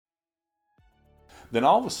then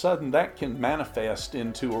all of a sudden that can manifest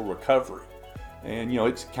into a recovery. And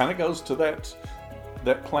it kind of goes to that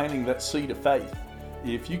planting that seed of faith.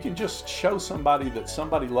 If you can just show somebody that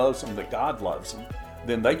somebody loves them, that God loves them,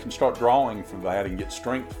 then they can start drawing from that and get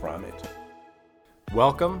strength from it.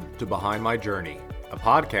 Welcome to Behind My Journey, a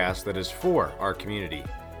podcast that is for our community.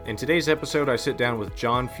 In today's episode, I sit down with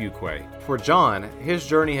John Fuqua. For John, his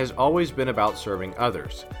journey has always been about serving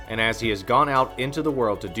others, and as he has gone out into the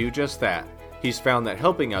world to do just that, he's found that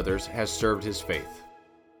helping others has served his faith.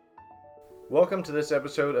 Welcome to this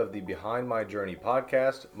episode of the Behind My Journey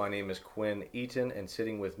podcast. My name is Quinn Eaton, and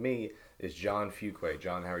sitting with me is John Fuqua.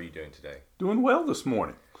 John, how are you doing today? Doing well this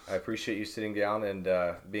morning. I appreciate you sitting down and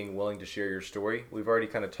being willing to share your story. We've already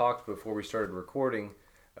kind of talked before we started recording.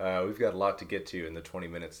 We've got a lot to get to in the 20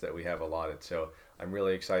 minutes that we have allotted, so I'm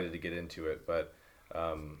really excited to get into it. But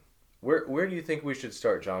where do you think we should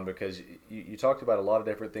start, John? Because you talked about a lot of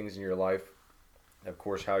different things in your life. Of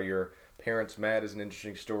course, how your parents met is an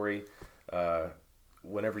interesting story.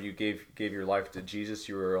 Whenever you gave your life to Jesus,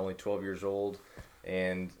 you were only 12 years old,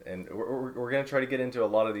 and we're going to try to get into a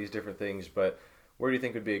lot of these different things, but where do you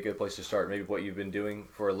think would be a good place to start? Maybe what you've been doing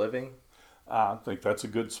for a living? I think that's a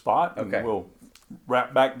good spot, and okay. We'll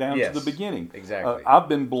wrap back down to the beginning. Exactly. I've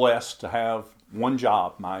been blessed to have one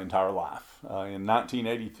job my entire life. In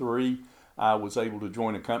 1983, I was able to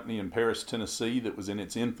join a company in Paris, Tennessee that was in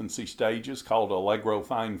its infancy stages called Allegro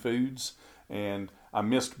Fine Foods, and I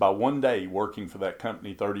missed by one day working for that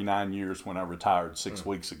company 39 years when I retired 6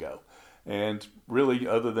 weeks ago. And really,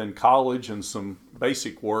 other than college and some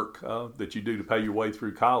basic work that you do to pay your way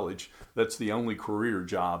through college, that's the only career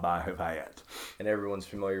job I have had. And everyone's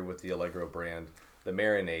familiar with the Allegro brand, the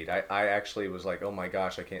marinade. I actually was like, oh my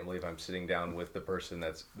gosh, I can't believe I'm sitting down with the person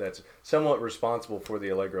that's somewhat responsible for the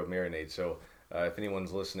Allegro marinade. So if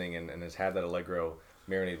anyone's listening and has had that Allegro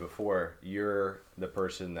marinade before, you're the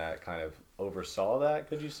person that kind of oversaw that,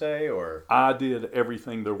 could you say? Or I did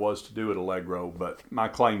everything there was to do at Allegro, but my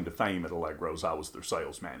claim to fame at Allegro is I was their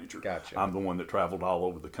sales manager. Gotcha. I'm the one that traveled all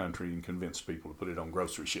over the country and convinced people to put it on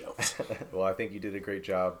grocery shelves. Well, I think you did a great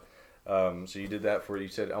job. So you did that for, you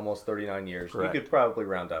said, almost 39 years. Correct. You could probably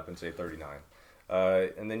round up and say 39.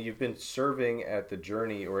 And then you've been serving at the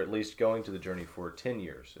Journey, or at least going to the Journey, for 10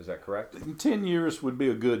 years. Is that correct? 10 years would be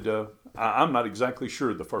a good, I'm not exactly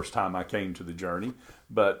sure the first time I came to the Journey,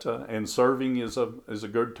 but and serving is a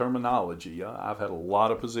good terminology. I've had a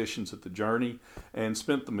lot of positions at the Journey and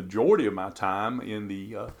spent the majority of my time in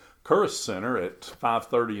the Curris Center at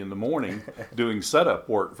 5:30 in the morning doing setup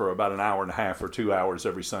work for about an hour and a half or 2 hours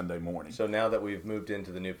every Sunday morning. So now that we've moved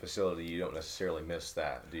into the new facility, you don't necessarily miss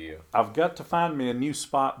that, do you? I've got to find me a new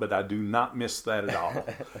spot, but I do not miss that at all.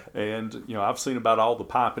 And I've seen about all the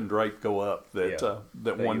pipe and drape go up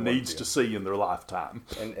that one needs to see in their lifetime.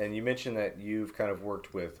 And you mentioned that you've kind of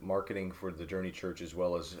worked with marketing for the Journey Church as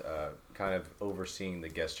well as kind of overseeing the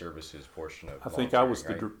guest services portion of. I think I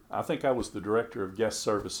was the director of guest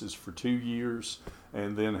services for 2 years,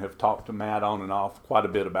 and then have talked to Matt on and off quite a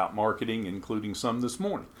bit about marketing, including some this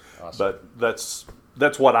morning. Awesome. But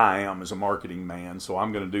that's what I am as a marketing man, so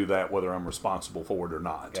I'm going to do that whether I'm responsible for it or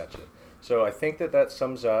not. Gotcha. So I think that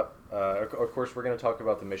sums up. Of course, we're going to talk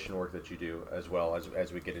about the mission work that you do as well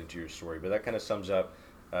as we get into your story, but that kind of sums up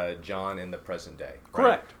John in the present day. Right?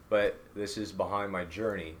 Correct. But this is Behind My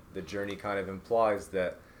Journey. The journey kind of implies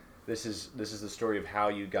that this is the story of how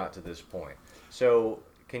you got to this point. So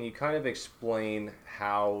can you kind of explain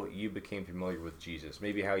how you became familiar with Jesus?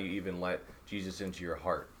 Maybe how you even let Jesus into your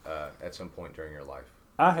heart at some point during your life?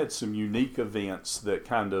 I had some unique events that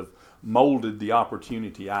kind of molded the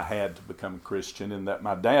opportunity I had to become a Christian, in that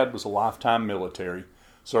my dad was a lifetime military,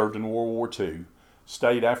 served in World War II,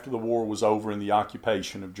 stayed after the war was over in the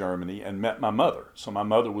occupation of Germany, and met my mother. So my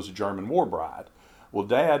mother was a German war bride. Well,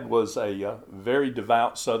 Dad was a very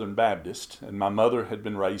devout Southern Baptist, and my mother had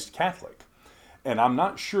been raised Catholic. And I'm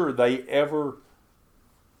not sure they ever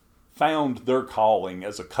found their calling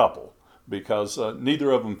as a couple, because neither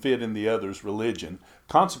of them fit in the other's religion.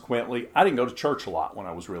 Consequently, I didn't go to church a lot when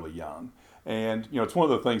I was really young. And, it's one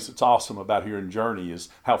of the things that's awesome about here in Journey is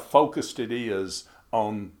how focused it is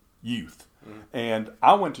on youth. Mm-hmm. And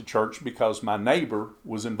I went to church because my neighbor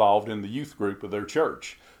was involved in the youth group of their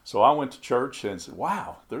church. So I went to church and said,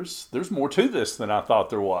 wow, there's more to this than I thought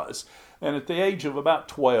there was. And at the age of about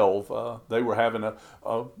 12, they were having a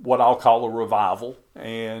what I'll call a revival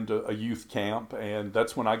and a youth camp. And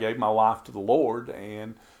that's when I gave my life to the Lord.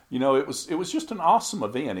 And, it was just an awesome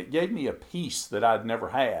event. It gave me a peace that I'd never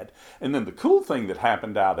had. And then the cool thing that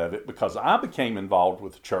happened out of it, because I became involved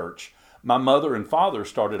with the church, my mother and father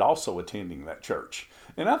started also attending that church.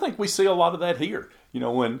 And I think we see a lot of that here.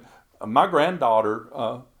 When my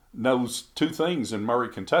granddaughter knows two things in Murray,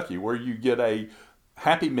 Kentucky, where you get a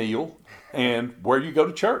happy meal and where you go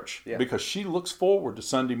to church, because she looks forward to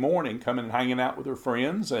Sunday morning coming and hanging out with her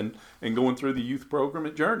friends and going through the youth program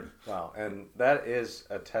at Journey. Wow, and that is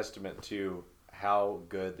a testament to how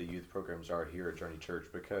good the youth programs are here at Journey Church,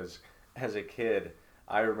 because as a kid,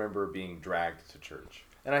 I remember being dragged to church.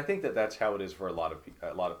 And I think that that's how it is for a lot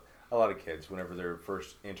of kids whenever they're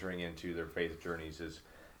first entering into their faith journeys.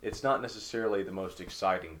 It's not necessarily the most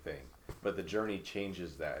exciting thing, but the journey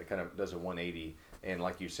changes that. It kind of does a 180, and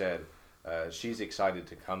like you said, she's excited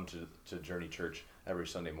to come to Journey Church every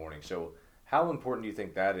Sunday morning. So how important do you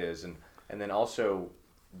think that is? And then also,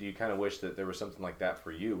 do you kind of wish that there was something like that for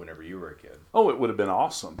you whenever you were a kid? Oh, it would have been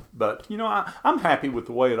awesome. But, I'm happy with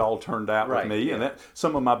the way it all turned out with me. Yeah. And that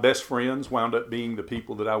some of my best friends wound up being the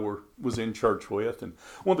people that I was in church with. And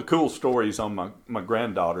one of the cool stories on my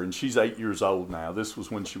granddaughter, and she's 8 years old now. This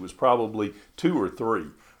was when she was probably 2 or 3.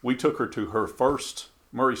 We took her to her first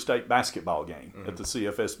Murray State basketball game at the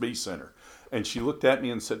CFSB Center. And she looked at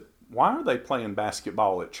me and said, "Why are they playing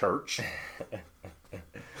basketball at church?"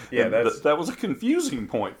 Yeah, that was a confusing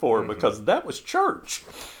point for her because that was church.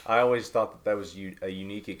 I always thought that was a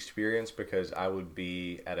unique experience, because I would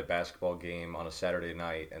be at a basketball game on a Saturday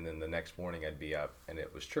night, and then the next morning I'd be up and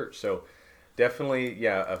it was church. So definitely,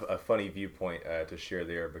 a funny viewpoint to share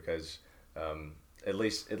there, because at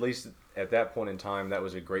least at that point in time, that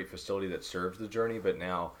was a great facility that served the Journey. But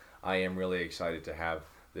now I am really excited to have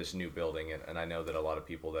this new building, and I know that a lot of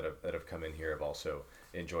people that have come in here have also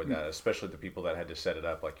enjoyed that, especially the people that had to set it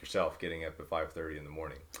up, like yourself, getting up at 5:30 in the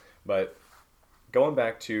morning. But going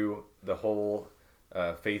back to the whole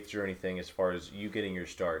faith journey thing, as far as you getting your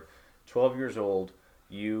start, 12 years old,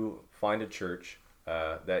 you find a church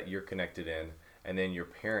that you're connected in, and then your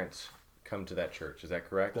parents come to that church. Is that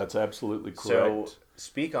correct? That's absolutely correct. So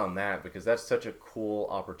speak on that, because that's such a cool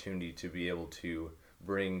opportunity to be able to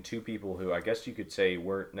bring two people who, I guess you could say,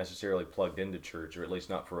 weren't necessarily plugged into church, or at least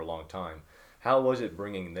not for a long time. How was it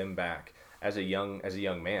bringing them back as a young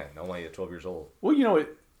man, only at 12 years old? Well,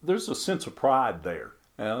 there's a sense of pride there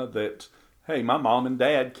that, hey, my mom and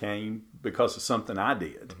dad came because of something I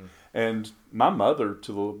did. Mm-hmm. And my mother,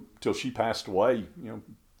 till she passed away,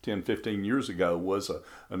 10, 15 years ago, was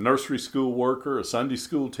a nursery school worker, a Sunday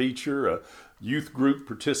school teacher, a youth group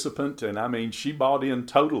participant. And I mean, she bought in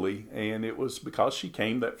totally. And it was because she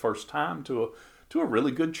came that first time to a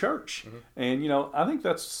really good church. Mm-hmm. And, I think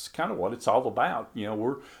that's kind of what it's all about.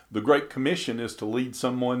 The Great Commission is to lead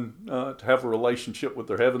someone to have a relationship with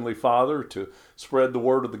their Heavenly Father, to spread the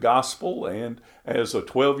word of the gospel. And as a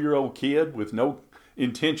 12-year-old kid with no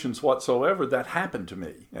intentions whatsoever, that happened to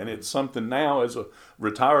me. And it's something now as a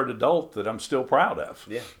retired adult that I'm still proud of.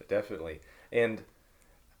 Yeah, definitely. And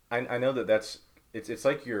I know it's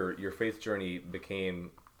like your faith journey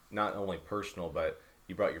became not only personal, but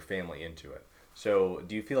you brought your family into it. So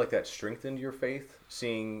do you feel like that strengthened your faith,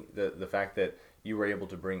 seeing the fact that you were able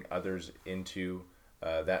to bring others into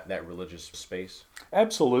that religious space?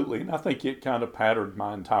 Absolutely. And I think it kind of patterned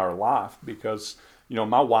my entire life, because,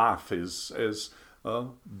 my wife is as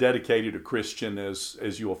dedicated a Christian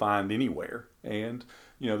as you'll find anywhere. And,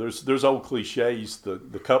 there's old cliches,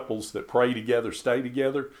 the couples that pray together stay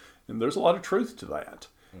together, and there's a lot of truth to that.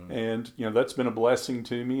 Mm-hmm. And, that's been a blessing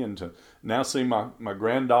to me, and to now see my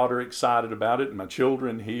granddaughter excited about it, and my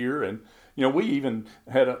children here. And, we even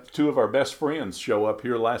had 2 of our best friends show up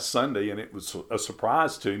here last Sunday, and it was a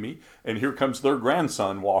surprise to me. And here comes their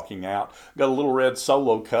grandson walking out, got a little red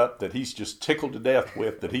Solo cup that he's just tickled to death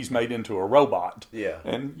with, that he's made into a robot. Yeah.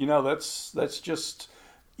 And, that's just,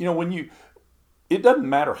 it doesn't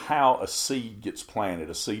matter how a seed gets planted,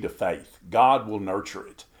 a seed of faith. God will nurture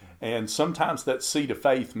it. And sometimes that seed of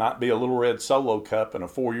faith might be a little red Solo cup and a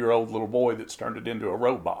 4-year-old little boy that's turned it into a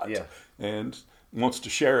robot. Yeah. And wants to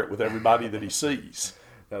share it with everybody that he sees.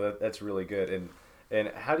 No, that's really good. And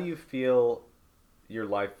how do you feel your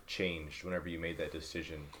life changed whenever you made that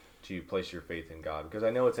decision to place your faith in God? Because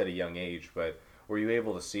I know it's at a young age, but were you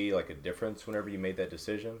able to see like a difference whenever you made that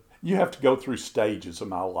decision? You have to go through stages of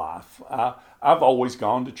my life. I've always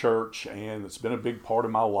gone to church, and it's been a big part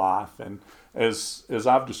of my life. And as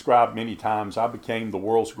I've described many times, I became the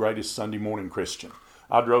world's greatest Sunday morning Christian.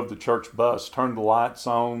 I drove the church bus, turned the lights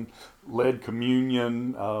on, led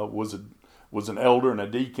communion, was an elder and a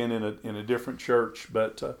deacon in a different church.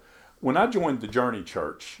 But when I joined the Journey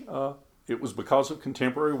Church, it was because of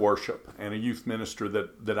contemporary worship and a youth minister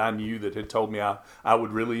that I knew that had told me I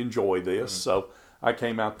would really enjoy this. Mm-hmm. So I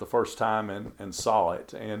came out the first time and saw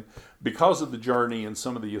it. And because of the journey and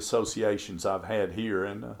some of the associations I've had here,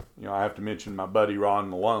 and I have to mention my buddy Ron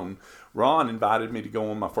Malone. Ron invited me to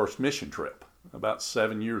go on my first mission trip about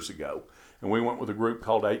 7 years ago. And we went with a group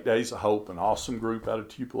called 8 Days of Hope, an awesome group out of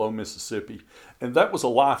Tupelo, Mississippi. And that was a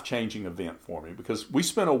life-changing event for me because we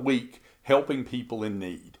spent a week helping people in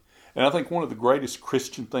need. And I think one of the greatest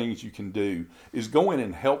Christian things you can do is go in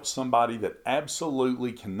and help somebody that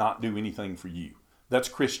absolutely cannot do anything for you. That's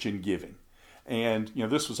Christian giving. And,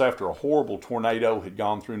 this was after a horrible tornado had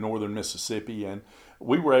gone through northern Mississippi, and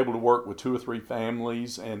we were able to work with 2 or 3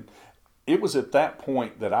 families. And it was at that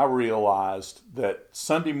point that I realized that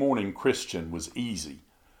Sunday morning Christian was easy.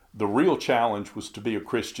 The real challenge was to be a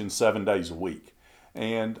Christian 7 days a week.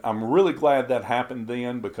 And I'm really glad that happened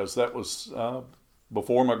then because that was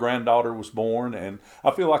before my granddaughter was born. And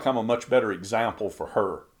I feel like I'm a much better example for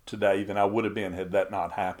her today than I would have been had that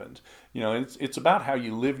not happened. It's about how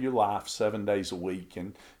you live your life 7 days a week.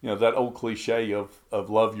 And, that old cliche of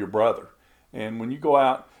love your brother. And when you go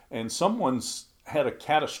out and someone's had a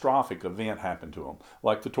catastrophic event happen to them,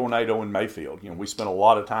 like the tornado in Mayfield. We spent a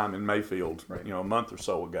lot of time in Mayfield, right, a month or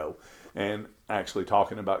so ago, and actually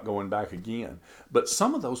talking about going back again. But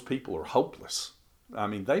some of those people are hopeless. I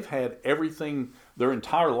mean, they've had everything, their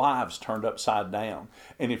entire lives turned upside down.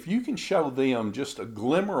 And if you can show them just a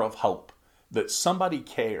glimmer of hope that somebody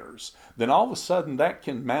cares, then all of a sudden that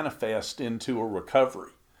can manifest into a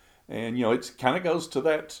recovery. And, it kind of goes to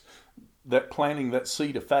that planting that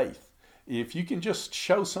seed of faith. If you can just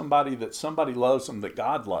show somebody that somebody loves them, that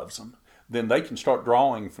God loves them, then they can start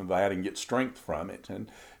drawing from that and get strength from it. And,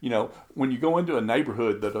 when you go into a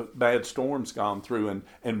neighborhood that a bad storm's gone through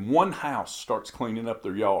and one house starts cleaning up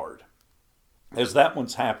their yard, as that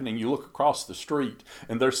one's happening, you look across the street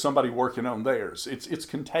and there's somebody working on theirs. It's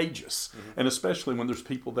contagious, and especially when there's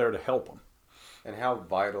people there to help them. And how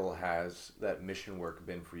vital has that mission work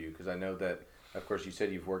been for you? Because I know that, of course, you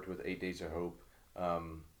said you've worked with 8 Days of Hope.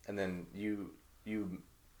 And then you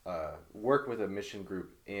work with a mission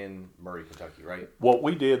group in Murray, Kentucky, right? What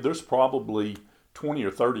we did, there's probably 20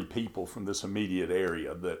 or 30 people from this immediate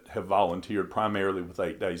area that have volunteered primarily with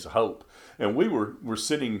 8 Days of Hope. And we were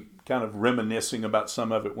sitting kind of reminiscing about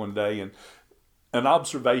some of it one day, and an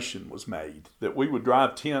observation was made that we would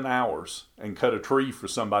drive 10 hours and cut a tree for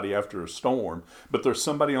somebody after a storm, but there's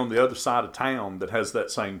somebody on the other side of town that has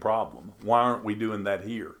that same problem. Why aren't we doing that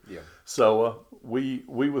here? Yeah. So we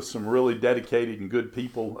with some really dedicated and good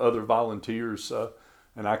people, other volunteers,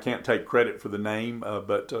 and I can't take credit for the name,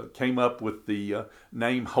 but came up with the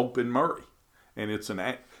name Hope in Murray. And it's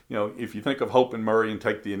if you think of Hope in Murray and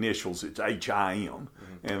take the initials, it's HIM,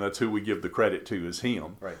 and that's who we give the credit to is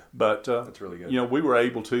him. Right. But that's really good. We were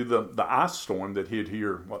able to the ice storm that hit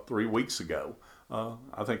here 3 weeks ago.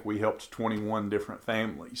 I think we helped 21 different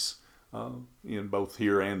families in both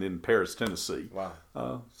here and in Paris, Tennessee.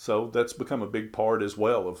 Wow. So that's become a big part as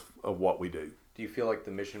well of what we do. Do you feel like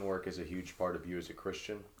the mission work is a huge part of you as a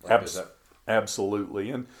Christian? Absolutely.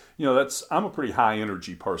 And, I'm a pretty high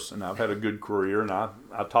energy person. I've had a good career, and I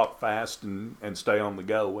talk fast and stay on the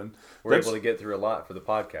go. And we're able to get through a lot for the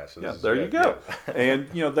podcast. So there you go. Yeah. And,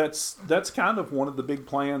 that's kind of one of the big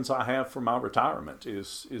plans I have for my retirement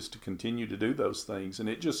is to continue to do those things. And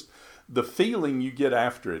the feeling you get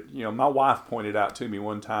after it, my wife pointed out to me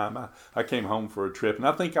one time, I came home for a trip, and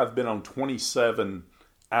I think I've been on 27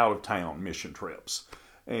 out-of-town mission trips.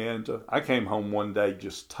 And I came home one day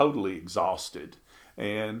just totally exhausted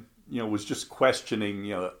and, was just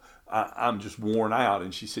questioning, I'm just worn out.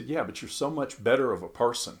 And she said, yeah, but you're so much better of a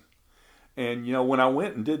person. And, when I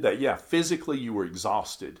went and did that, physically you were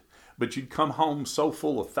exhausted, but you'd come home so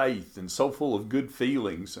full of faith and so full of good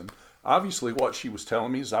feelings. And obviously what she was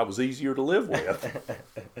telling me is I was easier to live with.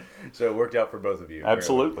 So it worked out for both of you.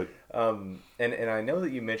 Absolutely. And I know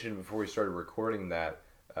that you mentioned before we started recording that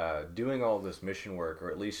doing all this mission work, or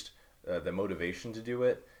at least the motivation to do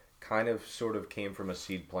it, kind of sort of came from a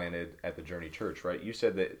seed planted at the Journey Church, right? You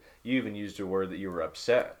said that you even used a word that you were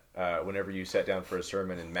upset whenever you sat down for a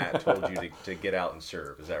sermon and Matt told you to get out and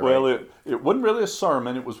serve. Is that right? Well, it wasn't really a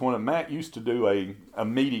sermon. It was when Matt used to do a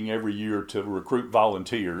meeting every year to recruit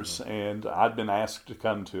volunteers, and I'd been asked to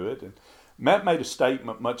come to it. And Matt made a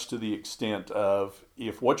statement much to the extent of,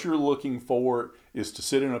 if what you're looking for is to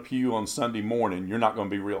sit in a pew on Sunday morning, you're not going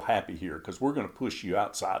to be real happy here because we're going to push you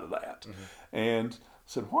outside of that. And I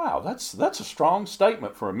said, wow, that's a strong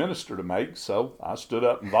statement for a minister to make. So I stood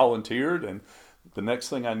up and volunteered, and the next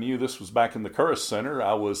thing I knew, this was back in the Curris Center,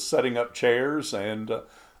 I was setting up chairs and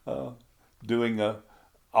doing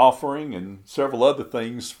offering and several other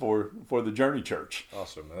things for the Journey Church.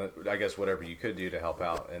 Awesome. I guess whatever you could do to help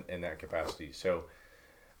out in that capacity. So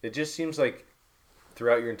it just seems like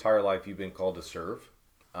throughout your entire life you've been called to serve.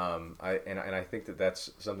 I think that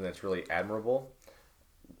that's something that's really admirable.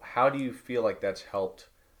 How do you feel like that's helped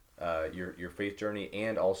your faith journey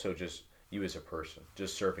and also just you as a person,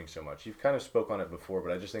 just serving so much? You've kind of spoke on it before,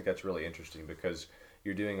 but I just think that's really interesting because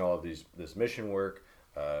you're doing all of this mission work.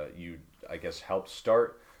 You, I guess, helped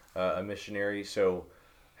start a missionary. So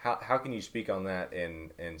how can you speak on that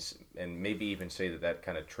and maybe even say that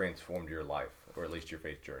kind of transformed your life, or at least your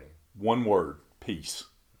faith journey? One word: peace.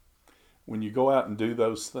 When you go out and do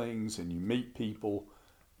those things and you meet people,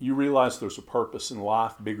 you realize there's a purpose in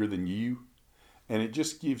life bigger than you. And it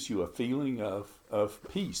just gives you a feeling of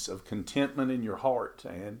peace, of contentment in your heart.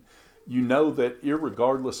 And you know that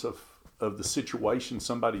irregardless of the situation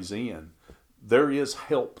somebody's in, there is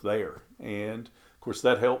help there. And of course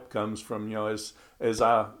that help comes from, as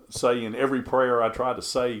I say in every prayer I try to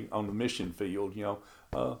say on the mission field,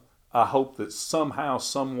 I hope that somehow,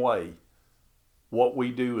 some way, what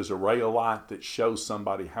we do is a ray of light that shows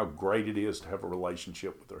somebody how great it is to have a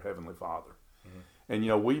relationship with their Heavenly Father.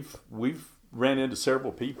 Mm-hmm. And we've ran into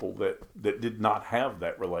several people that did not have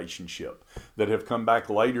that relationship, that have come back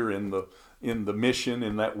later in the mission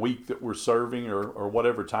in that week that we're serving or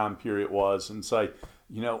whatever time period it was, and say,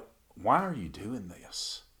 why are you doing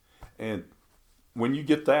this? And when you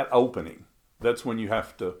get that opening, that's when you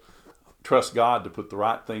have to trust God to put the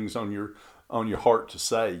right things on your heart to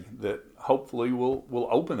say that hopefully will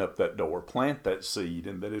open up that door, plant that seed,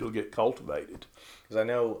 and that it'll get cultivated. Because I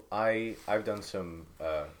know I've done some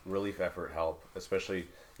relief effort help, especially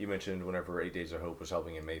you mentioned whenever 8 Days of Hope was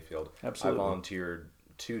helping in Mayfield. Absolutely. I volunteered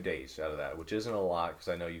 2 days out of that, which isn't a lot because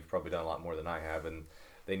I know you've probably done a lot more than I have, and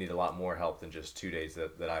they need a lot more help than just 2 days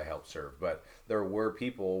that I helped serve. But there were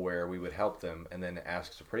people where we would help them and then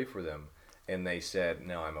ask to pray for them, and they said,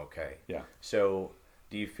 no, I'm okay. Yeah. So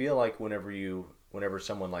do you feel like whenever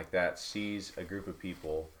someone like that sees a group of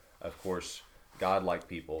people, of course, God-like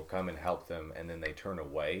people, come and help them, and then they turn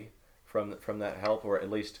away from that help, or at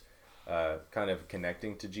least kind of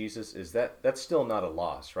connecting to Jesus, that's still not a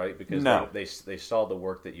loss, right? Because no. they saw the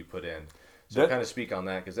work that you put in. So kind of speak on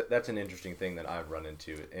that, because that's an interesting thing that I've run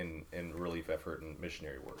into in relief effort and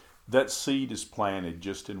missionary work. That seed is planted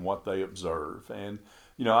just in what they observe. And,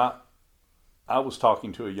 I was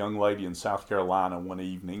talking to a young lady in South Carolina one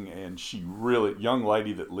evening, and young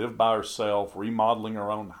lady that lived by herself, remodeling her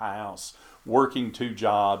own house, working 2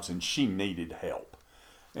 jobs, and she needed help.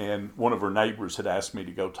 And one of her neighbors had asked me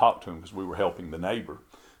to go talk to him because we were helping the neighbor.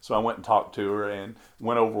 So I went and talked to her and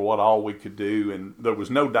went over what all we could do, and there was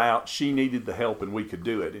no doubt she needed the help and we could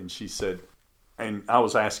do it. And she said, and I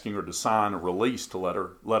was asking her to sign a release to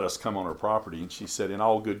let us come on her property, and she said, in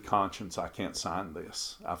all good conscience, I can't sign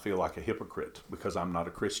this. I feel like a hypocrite because I'm not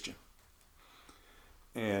a Christian.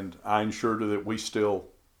 And I assured her that we still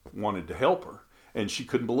wanted to help her, and she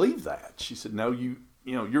couldn't believe that. She said, no,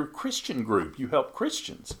 you're a Christian group. You help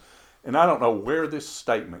Christians. And I don't know where this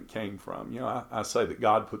statement came from. I say that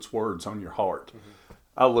God puts words on your heart. Mm-hmm.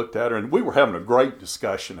 I looked at her, and we were having a great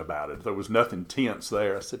discussion about it. There was nothing tense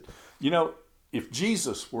there. I said, if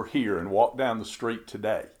Jesus were here and walked down the street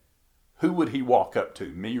today, who would he walk up to,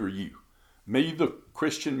 me or you? Me, the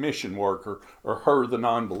Christian mission worker, or her, the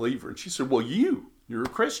non-believer? And she said, well, you're a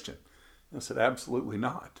Christian. And I said, absolutely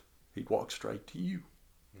not. He'd walk straight to you.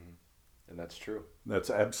 Mm-hmm. And that's true. That's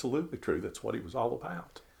absolutely true. That's what he was all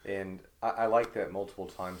about. And I like that multiple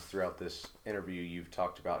times throughout this interview you've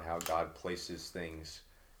talked about how God places things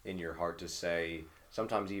in your heart to say,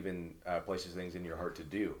 sometimes even places things in your heart to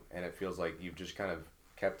do. And it feels like you've just kind of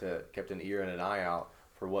kept an ear and an eye out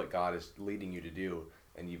for what God is leading you to do,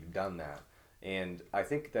 and you've done that. And I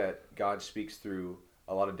think that God speaks through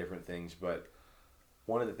a lot of different things, but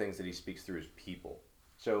one of the things that he speaks through is people.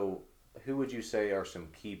 So who would you say are some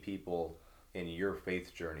key people in your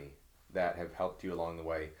faith journey that have helped you along the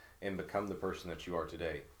way and become the person that you are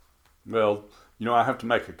today? Well, I have to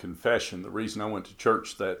make a confession. The reason I went to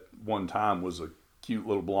church that one time was a cute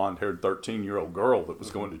little blonde-haired 13-year-old girl that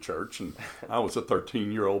was going to church, and I was a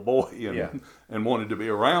 13-year-old boy and wanted to be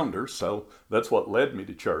around her, so that's what led me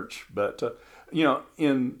to church. But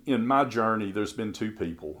in my journey, there's been 2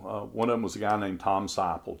 people. One of them was a guy named Tom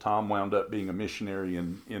Seipel. Tom wound up being a missionary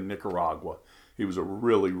in Nicaragua. He was a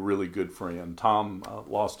really, really good friend. Tom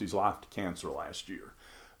lost his life to cancer last year,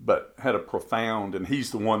 but had a profound, and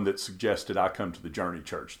he's the one that suggested I come to the Journey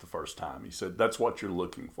Church the first time. He said, that's what you're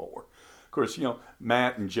looking for. Of course,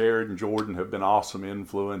 Matt and Jared and Jordan have been awesome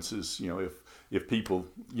influences. if people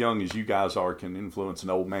young as you guys are can influence an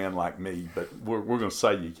old man like me, but we're going to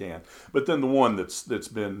say you can. But then the one that's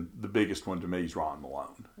been the biggest one to me is Ron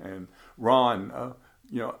Malone. And Ron,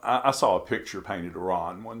 I saw a picture painted of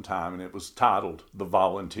Ron one time, and it was titled "The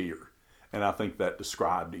Volunteer," and I think that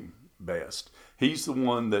described him best. He's the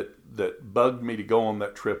one that bugged me to go on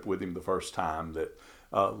that trip with him the first time, that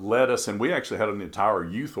led us, and we actually had an entire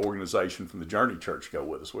youth organization from the Journey Church go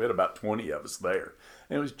with us. We had about 20 of us there.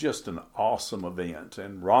 And it was just an awesome event.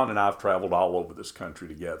 And Ron and I have traveled all over this country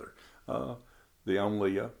together. The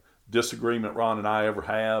only disagreement Ron and I ever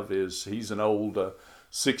have is he's an old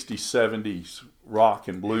 60s, 70s rock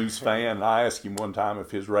and blues fan. And I asked him one time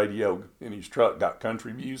if his radio in his truck got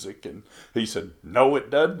country music, and he said, "No, it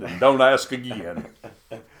doesn't, and don't ask again."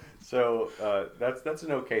 So that's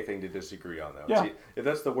an okay thing to disagree on, though. Yeah. See, if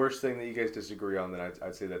that's the worst thing that you guys disagree on, then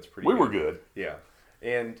I'd say that's pretty We good. were good. Yeah.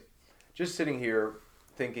 And just sitting here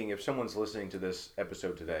thinking, if someone's listening to this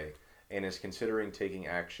episode today and is considering taking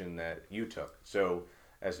action that you took, so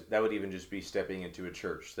as that would even just be stepping into a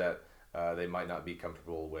church that they might not be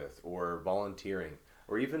comfortable with, or volunteering,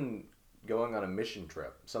 or even going on a mission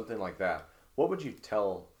trip, something like that, what would you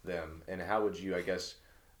tell them, and how would you, I guess,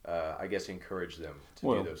 encourage them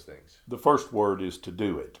to do those things? The first word is to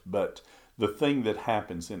do it, but the thing that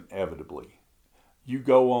happens inevitably, you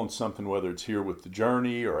go on something, whether it's here with the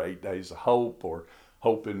Journey or 8 Days of Hope or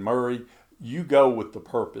Hope in Murray, you go with the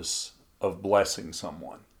purpose of blessing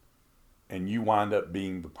someone, and you wind up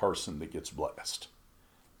being the person that gets blessed.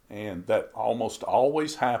 And that almost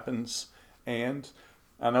always happens, and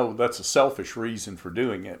I know that's a selfish reason for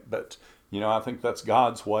doing it, but I think that's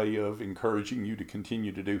God's way of encouraging you to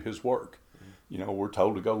continue to do His work. We're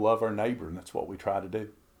told to go love our neighbor, and that's what we try to do.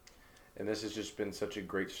 And this has just been such a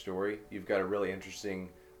great story. You've got a really interesting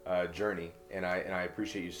journey, and I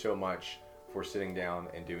appreciate you so much for sitting down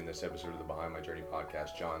and doing this episode of the Behind My Journey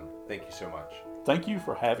podcast. John, thank you so much. Thank you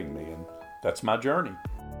for having me, and that's my journey.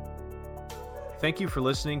 Thank you for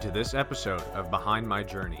listening to this episode of Behind My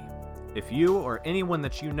Journey. If you or anyone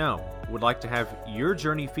that you know would like to have your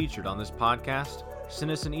journey featured on this podcast,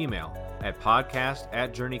 send us an email at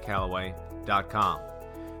podcast@journeycallaway.com.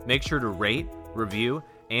 Make sure to rate, review,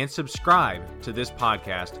 and subscribe to this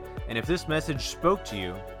podcast. And if this message spoke to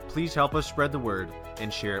you, please help us spread the word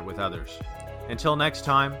and share it with others. Until next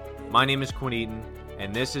time, my name is Quinn Eaton,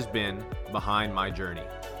 and this has been Behind My Journey.